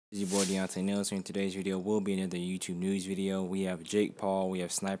This is your boy Deontay Nelson. In today's video will be another YouTube news video. We have Jake Paul, we have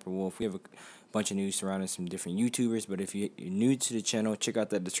Sssniperwolf, we have a bunch of news surrounding some different YouTubers. But if you're new to the channel, check out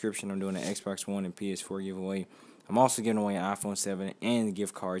that description. I'm doing an Xbox One and PS4 giveaway. I'm also giving away an iPhone 7 and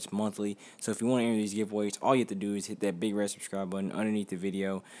gift cards monthly. So if you want to enter these giveaways, all you have to do is hit that big red subscribe button underneath the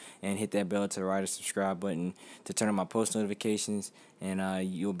video and hit that bell to the right of subscribe button to turn on my post notifications. And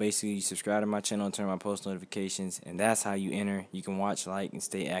you'll basically subscribe to my channel and turn on my post notifications. And that's how you enter. You can watch, like, and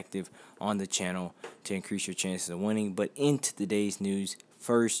stay active on the channel to increase your chances of winning. But into today's news,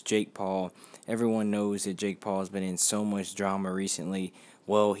 first, Jake Paul. Everyone knows that Jake Paul has been in so much drama recently.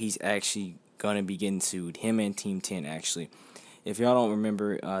 Well, he's actually gonna be getting sued. Him and Team 10 actually. If y'all don't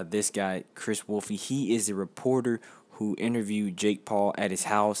remember this guy, Chris Wolfe, he is the reporter who interviewed Jake Paul at his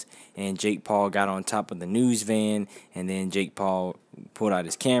house, and Jake Paul got on top of the news van, and then Jake Paul pulled out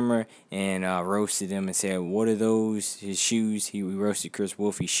his camera and roasted him and said, "What are those? His shoes?" He roasted Chris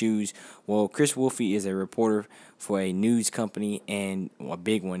Wolfe's shoes. Well, Chris Wolfe is a reporter for a news company and a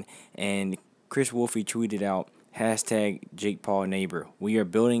big one, and Chris Wolfe tweeted out, hashtag Jake Paul neighbor. We are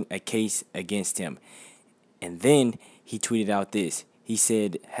building a case against him. And then he tweeted out this. He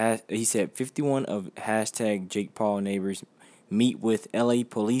said 51 of hashtag Jake Paul neighbors meet with LA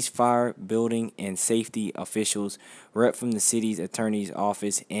police, fire, building, and safety officials, rep from the city's attorney's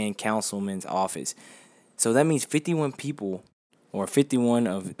office and councilman's office. So that means 51 people, or 51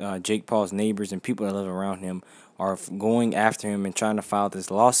 of Jake Paul's neighbors and people that live around him, are going after him and trying to file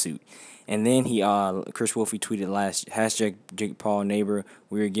this lawsuit. And then Chris Wolfe tweeted last, hashtag Jake Paul neighbor,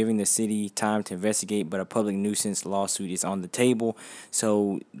 we are giving the city time to investigate, but a public nuisance lawsuit is on the table.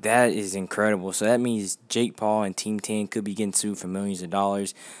 So that is incredible. So that means Jake Paul and Team 10 could be getting sued for millions of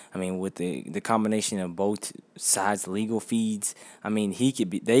dollars. I mean, with the combination of both sides' legal fees, I mean,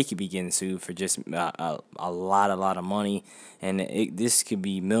 they could be getting sued for just a lot of money. And this could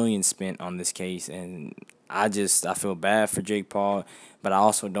be millions spent on this case. And I feel bad for Jake Paul, but I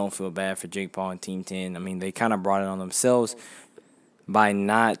also don't feel bad for Jake Paul and Team 10. I mean, they kind of brought it on themselves by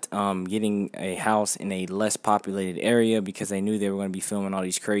not getting a house in a less populated area because they knew they were going to be filming all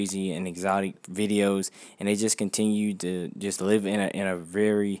these crazy and exotic videos, and they just continued to just live in a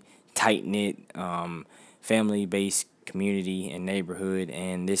very tight-knit family-based community and neighborhood,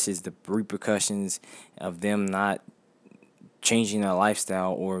 and this is the repercussions of them not changing their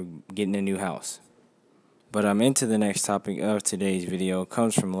lifestyle or getting a new house. But I'm into the next topic of today's video. It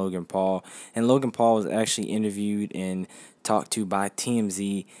comes from Logan Paul. And Logan Paul was actually interviewed and talked to by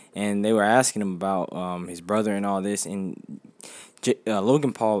TMZ. And they were asking him about his brother and all this. And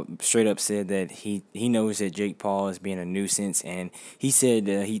Logan Paul straight up said that he knows that Jake Paul is being a nuisance. And he said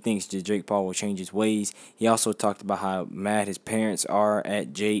that he thinks that Jake Paul will change his ways. He also talked about how mad his parents are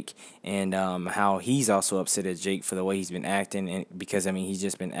at Jake. And how he's also upset at Jake for the way he's been acting. And because, I mean, he's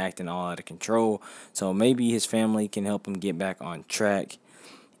just been acting all out of control. So maybe his family can help him get back on track.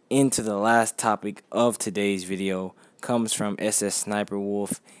 Into the last topic of today's video comes from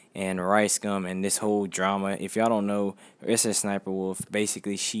Sssniperwolf and Ricegum and this whole drama. If y'all don't know, Sssniperwolf,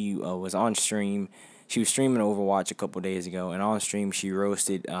 basically she was on stream. She was streaming Overwatch a couple days ago, and on stream she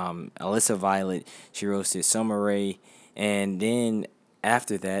roasted Alissa Violet, she roasted SOMMER, and then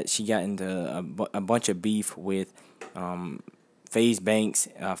after that she got into a bunch of beef with Faze Banks,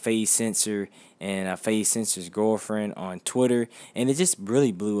 Faze CENSOR, and Faze CENSOR's girlfriend on Twitter, and it just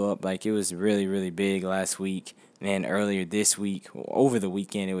really blew up. Like, it was really big last week, and earlier this week, over the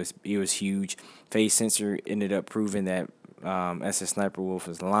weekend, it was huge. Faze CENSOR ended up proving that Sssniperwolf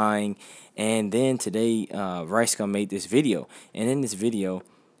was lying, and then today, Ricegum made this video, and in this video,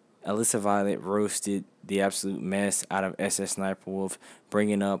 Alissa Violet roasted the absolute mess out of Sssniperwolf,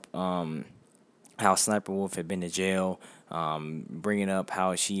 bringing up how Sniperwolf had been to jail, bringing up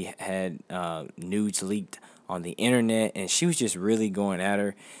how she had nudes leaked on the internet, and she was just really going at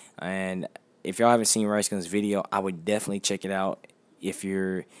her. And if y'all haven't seen Ricegum's video, I would definitely check it out.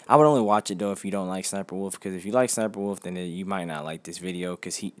 I would only watch it though if you don't like Sniperwolf, because if you like Sniperwolf, then you might not like this video,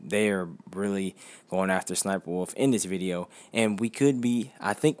 because they are really going after Sniperwolf in this video, and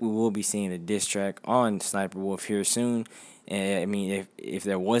I think we will be seeing a diss track on Sniperwolf here soon. And I mean, if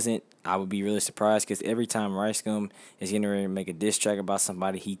there wasn't, I would be really surprised, because every time Ricegum is getting ready to make a diss track about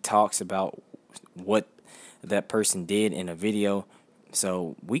somebody, he talks about what that person did in a video.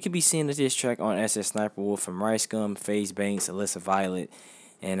 So we could be seeing a diss track on Sssniperwolf from Ricegum, Faze Banks, Alissa Violet,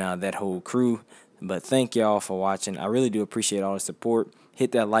 and that whole crew. But thank y'all for watching. I really do appreciate all the support.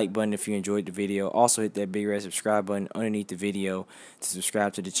 Hit that like button if you enjoyed the video. Also hit that big red subscribe button underneath the video to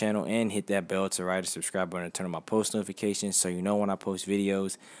subscribe to the channel, and hit that bell to the right of subscribe button to turn on my post notifications so you know when I post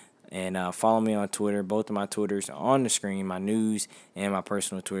videos. And follow me on Twitter. Both of my Twitters are on the screen. My news and my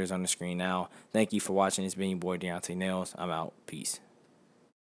personal Twitter is on the screen now. Thank you for watching. It's been your boy Deontay Nails. I'm out. Peace.